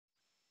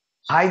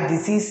Hi,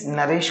 this is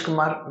Naresh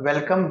Kumar.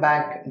 Welcome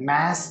back,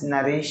 Mass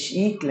Naresh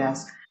E-Class.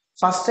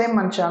 First time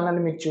మన channel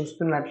మీరు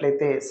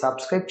చూస్తున్నట్లయితే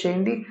subscribe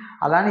చేయండి.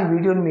 అలానే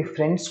వీడియోని మీ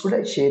ఫ్రెండ్స్ కూడా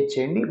షేర్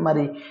చేయండి.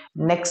 మరి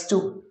నెక్స్ట్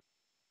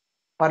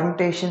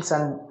పర్ముటేషన్స్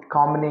అండ్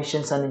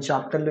కాంబినేషన్స్ అనే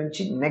చాప్టర్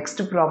నుంచి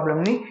నెక్స్ట్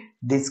ప్రాబ్లమ్ని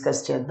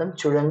డిస్కస్ చేద్దాం.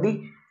 చూడండి,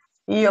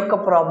 ఈ యొక్క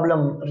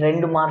ప్రాబ్లం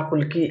 2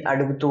 మార్కులకి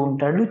అడుగుతూ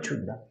ఉంటాడు.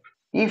 చూద్దాం.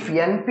 If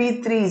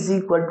NP3 is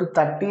equal to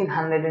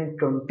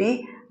 1320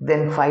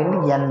 then find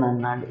n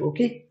అన్నాడు.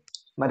 ఓకే,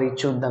 మరి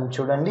చూద్దాం.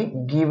 చూడండి,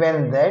 given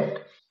that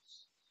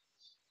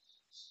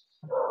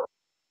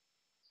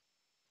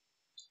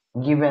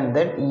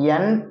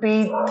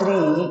NP3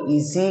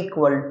 is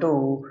equal to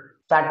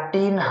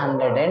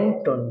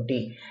 1320.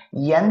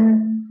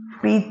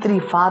 NP3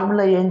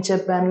 formula ఏం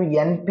చెప్పాను?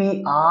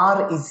 NPR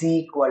is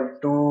equal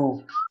to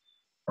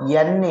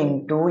n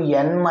into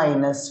n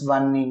minus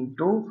 1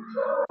 into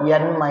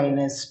n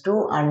minus 2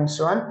 and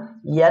so on,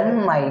 n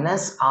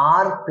minus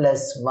r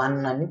plus 1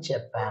 అని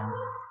చెప్పాను.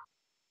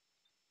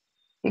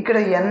 ఇక్కడ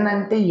n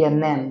అంటే n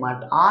అన్నమాట,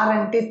 r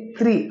అంటే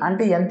 3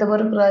 అంటే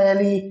ఎంతవరకు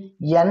రాయాలి?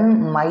 n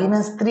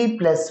minus 3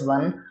 plus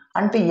 1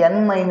 అంటే n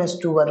minus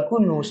 2 వరకు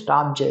నువ్వు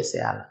స్టాప్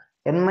చేసేయాలి.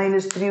 n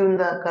minus 3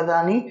 ఉందా కదా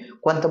అని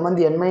కొంతమంది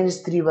n minus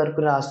 3 వరకు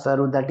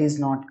రాస్తారు. That is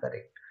not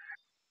correct.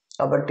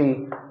 కాబట్టి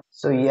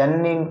so n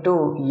into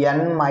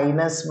n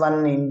minus 1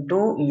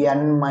 into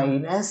n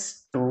minus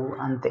 2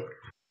 అంతే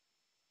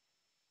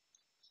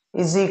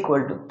ఈజ్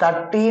ఈక్వల్ టు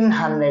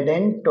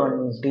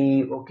 1320.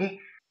 ఓకే,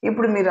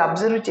 ఇప్పుడు మీరు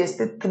అబ్జర్వ్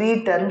చేస్తే 3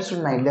 టర్మ్స్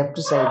ఉన్నాయి లెఫ్ట్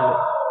సైడ్లో.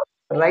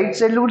 రైట్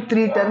సైడ్లో కూడా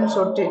 3 టర్మ్స్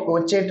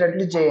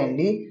వచ్చేటట్లు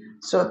చేయండి.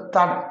 సో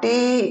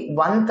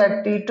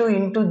 132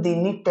 ఇంటూ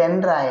దీన్ని 10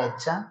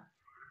 రాయచ్చా?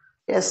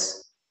 ఎస్,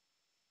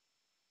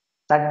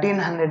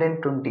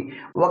 1320.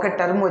 ఒక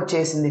టర్మ్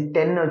వచ్చేసింది,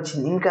 10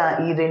 వచ్చింది. ఇంకా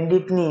ఈ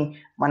రెండింటిని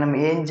మనం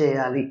ఏం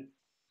చేయాలి?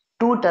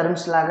 2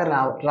 టర్మ్స్ లాగా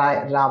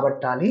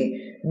రాబట్టాలి.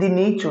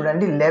 దీన్ని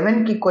చూడండి,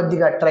 11కి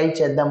కొద్దిగా ట్రై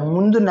చేద్దాం.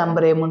 ముందు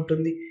నెంబర్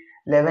ఏముంటుంది?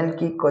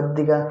 11కి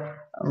కొద్దిగా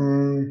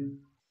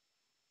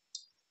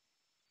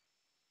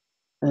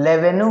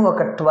 11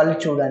 ఒక 12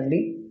 చూడండి.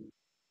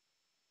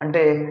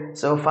 అంటే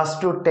సో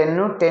ఫస్ట్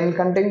 10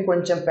 కంటే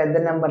కొంచెం పెద్ద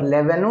నెంబర్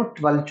 11,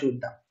 12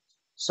 చూద్దాం.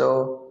 సో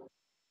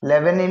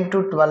 11 ఇంటూ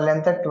 12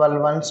 ఎంత? 12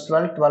 1s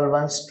 12, 12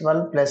 1s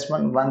 12 ప్లస్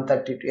 1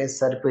 132. ఎస్,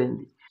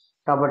 సరిపోయింది.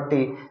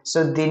 కాబట్టి సో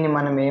దీన్ని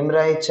మనం ఏం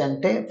రాయొచ్చు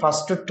అంటే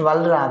ఫస్ట్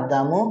 12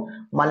 రాద్దాము,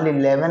 మళ్ళీ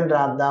 11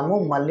 రాద్దాము,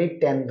 మళ్ళీ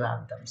 10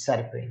 రాద్దాం.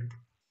 సరిపోయింది.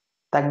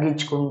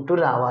 తగ్గించుకుంటూ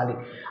రావాలి.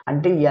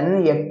 అంటే n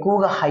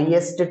ఎక్కువగా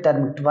హైయెస్ట్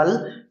టర్మ్ 12,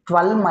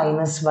 12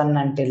 మైనస్ 1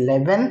 అంటే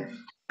 11,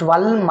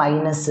 12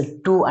 మైనస్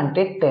 2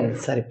 అంటే 10.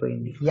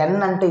 సరిపోయింది. n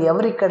అంటే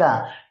ఎవరు ఇక్కడ?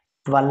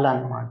 12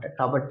 అన్నమాట.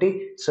 కాబట్టి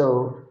so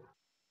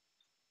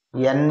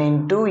n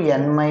into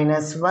n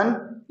minus 1,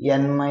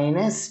 n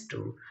minus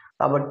 2.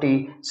 కాబట్టి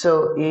సో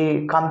ఈ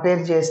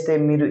కంపేర్ చేస్తే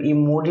మీరు ఈ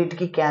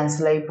మూడింటికి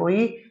క్యాన్సిల్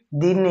అయిపోయి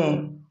దీన్ని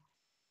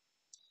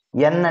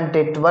n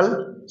అంటే 12,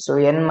 సో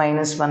n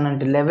మైనస్ 1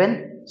 అంటే 11,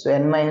 సో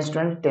n మైనస్ 2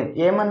 అంటే 10.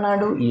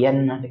 ఏమన్నాడు? n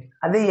అంటే.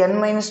 అదే n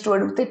మైనస్ 2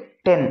 అడిగితే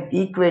 10.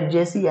 ఈక్వేట్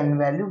చేసి n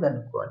వాల్యూ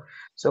కనుక్కోవాలి.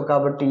 సో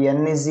కాబట్టి n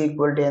ఈజ్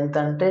ఈక్వల్ టు ఎంత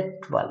అంటే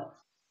 12.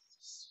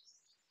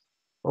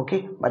 ఓకే,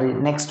 మరి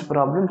నెక్స్ట్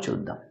ప్రాబ్లం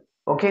చూద్దాం.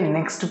 ఓకే,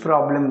 నెక్స్ట్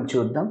ప్రాబ్లం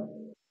చూద్దాం.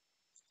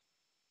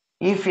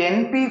 If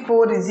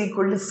NP4 is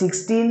equal to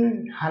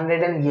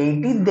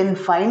 1680 then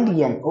find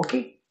n. Okay,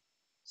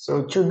 so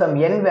చూద్దాం,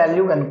 n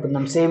వాల్యూ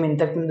కనుక్కుందాం. సేమ్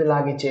ఇంతకు ముందు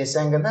లాగే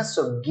చేసాం కదా.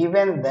 So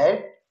given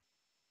that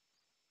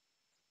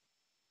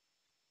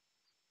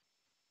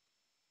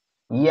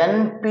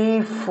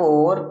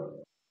NP4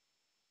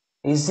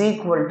 is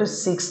equal to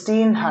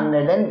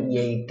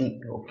 1680.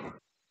 Okay,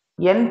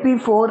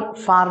 NP4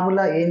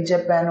 formula ఏం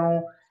చెప్పాను?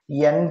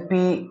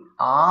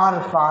 NPR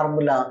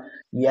formula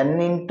n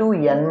into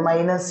n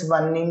minus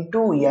 1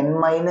 into n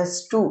minus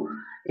 2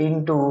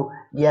 into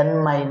n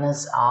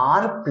minus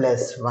r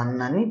plus 1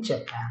 అని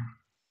చెప్పాను.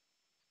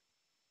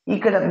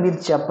 ఇక్కడ మీరు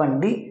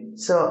చెప్పండి.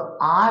 సో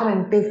r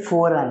అంటే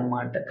 4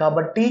 అన్నమాట.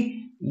 కాబట్టి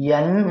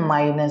n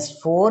మైనస్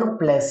 4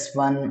 ప్లస్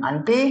 1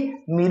 అంటే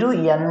మీరు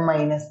n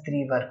మైనస్ 3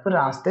 వరకు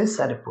రాస్తే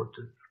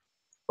సరిపోతుంది.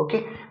 ఓకే,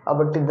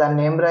 కాబట్టి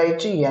దాన్ని ఏం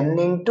రాయొచ్చు? n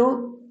into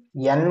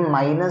n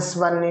minus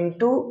 1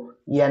 into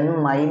n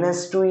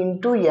minus 2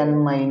 into n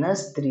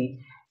minus 3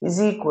 is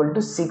equal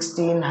to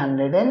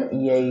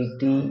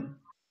 1680.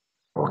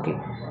 Okay,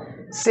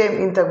 same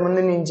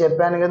ఇంతకుముందు నేను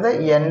చెప్పాను కదా,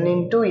 n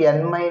into n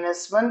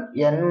minus 1,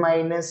 n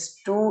minus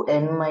 2,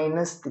 n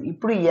minus 3.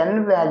 ఇప్పుడు n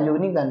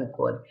వాల్యూని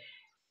కనుక్కోవాలి.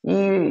 ఈ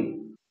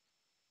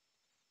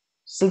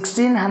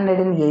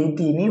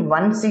 1680ని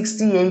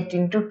 168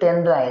 ఇంటూ 10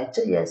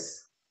 రాయొచ్చు. ఎస్,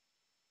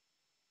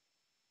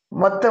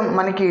 మొత్తం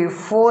మనకి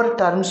 4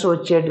 టర్మ్స్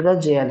వచ్చేట్టుగా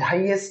చేయాలి,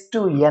 హైయెస్ట్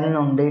n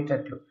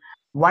ఉండేటట్లు.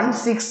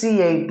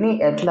 168ని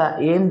ఎట్లా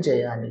ఏం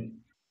చేయాలి?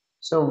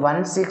 సో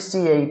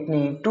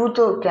 168ని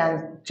 2తో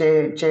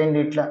చేయండి.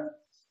 ఇట్లా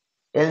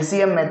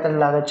LCM మెథడ్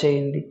లాగా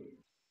చేయండి.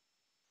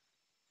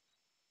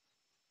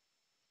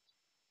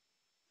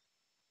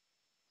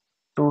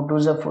 2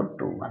 2s are 4,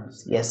 2 1s.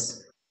 ఎస్,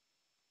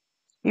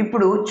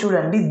 ఇప్పుడు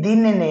చూడండి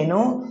దీన్ని నేను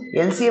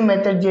ఎల్సిఎం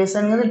మెథడ్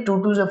చేశాను కదా, 2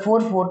 2 4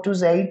 4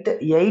 2 8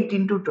 8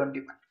 ఇంటూ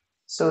 21.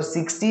 సో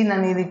 16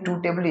 అనేది 2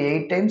 టేబుల్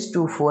 8 టైమ్స్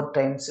 2 4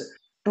 టైమ్స్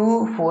 2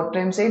 4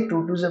 టైమ్స్ 8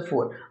 2 2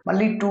 4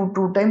 మళ్ళీ 2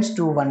 2 టైమ్స్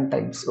 2 1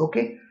 టైమ్స్.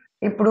 ఓకే,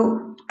 ఇప్పుడు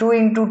 2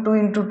 ఇంటూ 2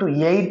 ఇంటూ 2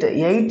 8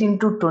 8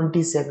 ఇంటూ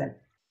 27.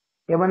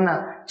 ఏమన్నా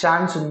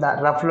ఛాన్స్ ఉందా?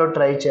 రఫ్లో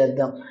ట్రై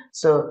చేద్దాం.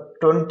 సో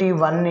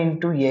 21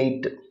 ఇంటూ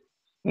 8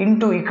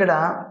 ఇంటూ ఇక్కడ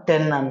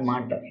 10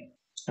 అన్నమాట.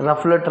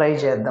 రఫ్లో ట్రై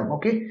చేద్దాం.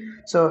 ఓకే,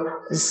 సో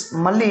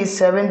మళ్ళీ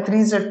 7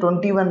 3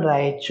 21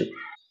 రాయొచ్చు.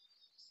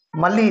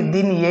 మళ్ళీ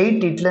దీన్ని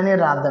 8 ఇట్లనే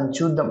రాద్దాం,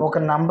 చూద్దాం ఒక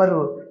నంబరు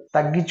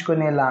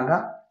తగ్గించుకునేలాగా.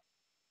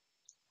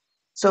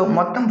 సో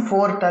మొత్తం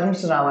 4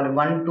 టర్మ్స్ రావాలి,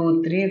 1 2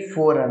 3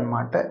 4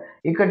 అనమాట.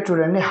 ఇక్కడ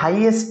చూడండి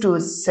హైయెస్ట్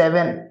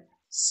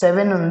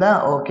 7 ఉందా?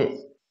 ఓకే,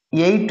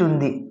 8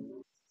 ఉంది.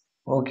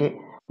 ఓకే,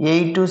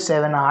 8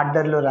 7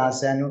 ఆర్డర్లో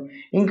రాశాను.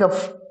 ఇంకా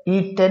ఈ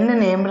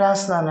 10ని ఏం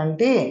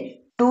రాస్తానంటే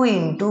 2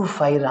 ఇంటూ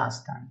 5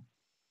 రాస్తాను.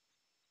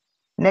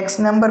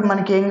 నెక్స్ట్ నెంబర్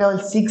మనకి ఏం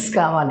కావాలి? 6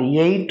 కావాలి.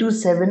 8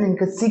 7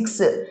 ఇంకా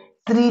 6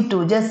 3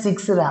 2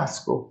 6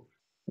 రాసుకో.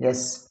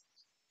 ఎస్,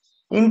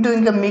 ఇంటూ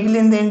ఇంకా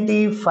మిగిలింది ఏంటి?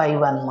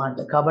 5 అన్నమాట.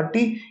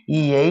 కాబట్టి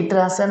ఈ 8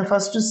 రాశాను,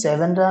 ఫస్ట్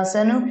 7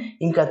 రాశాను,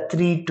 ఇంకా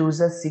 3 2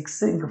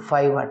 6 ఇంకా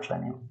 5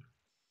 అట్లనే ఉంది.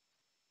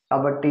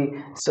 కాబట్టి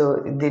సో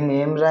దీన్ని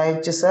ఏం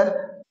రాయొచ్చు సార్?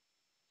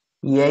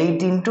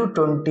 8 ఇంటూ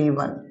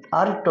 21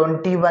 ఆర్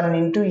 21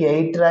 ఇంటూ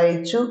 8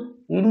 రాయొచ్చు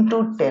ఇంటూ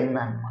 10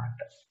 అన్నమాట.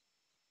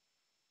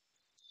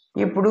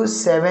 ఇప్పుడు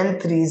 7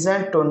 3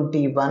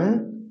 21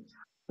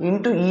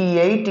 ఇంటూ ఈ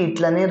 8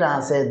 ఇట్లనే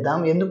రాసేద్దాం,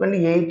 ఎందుకంటే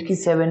 8కి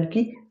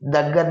 7కి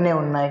దగ్గరనే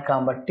ఉన్నాయి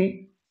కాబట్టి.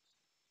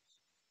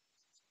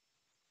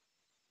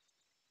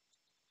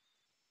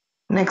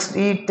 నెక్స్ట్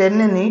ఈ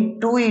 10ని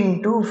 2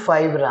 ఇంటూ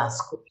 5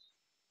 రాసుకో.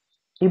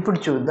 ఇప్పుడు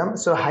చూద్దాం.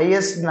 సో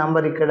హైయెస్ట్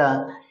నంబర్ ఇక్కడ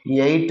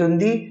 8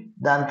 ఉంది,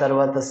 దాని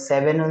తర్వాత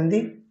 7 ఉంది,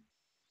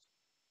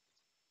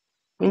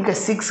 ఇంకా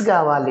 6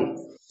 కావాలి.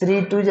 3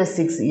 2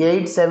 6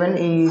 8 7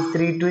 ఈ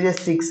 3 2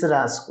 6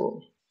 రాసుకో.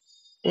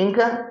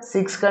 ఇంకా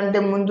 6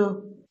 కంటే ముందు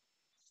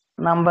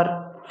నంబర్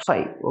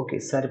 5. ఓకే,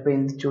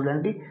 సరిపోయింది.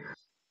 చూడండి,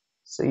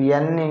 so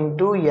n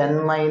into n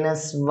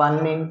minus 1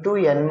 into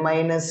n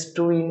minus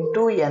 2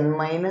 into n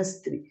minus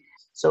 3.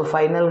 So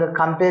ఫైనల్గా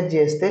కంపేర్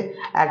చేస్తే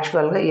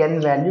యాక్చువల్గా n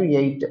వాల్యూ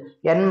 8,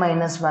 n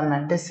మైనస్ 1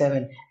 అంటే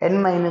 7, n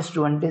మైనస్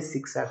 2 అంటే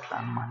 6 అట్లా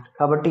అనమాట.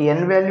 కాబట్టి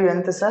n వాల్యూ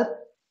ఎంత సార్?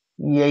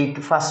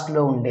 8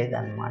 ఫస్ట్లో ఉండేది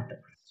అనమాట.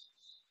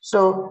 సో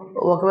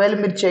ఒకవేళ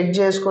మీరు చెక్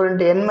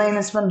చేసుకోవాలంటే n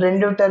మైనస్ 1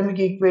 రెండో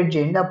టర్మ్కి ఈక్వేట్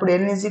చేయండి, అప్పుడు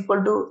n is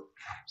equal to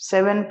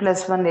 7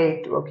 plus 1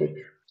 8. Okay,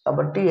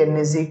 కాబట్టి n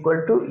ఈజ్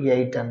ఈక్వల్ టు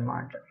 8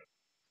 అనమాట.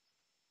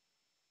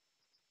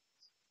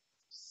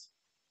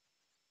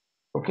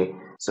 ఓకే,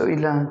 సో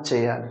ఇలా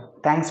చేయాలి.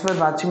 Thanks for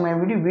watching my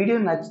video. Video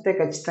నచ్చితే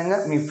ఖచ్చితంగా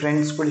మీ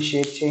ఫ్రెండ్స్ కూడా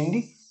షేర్ చేయండి.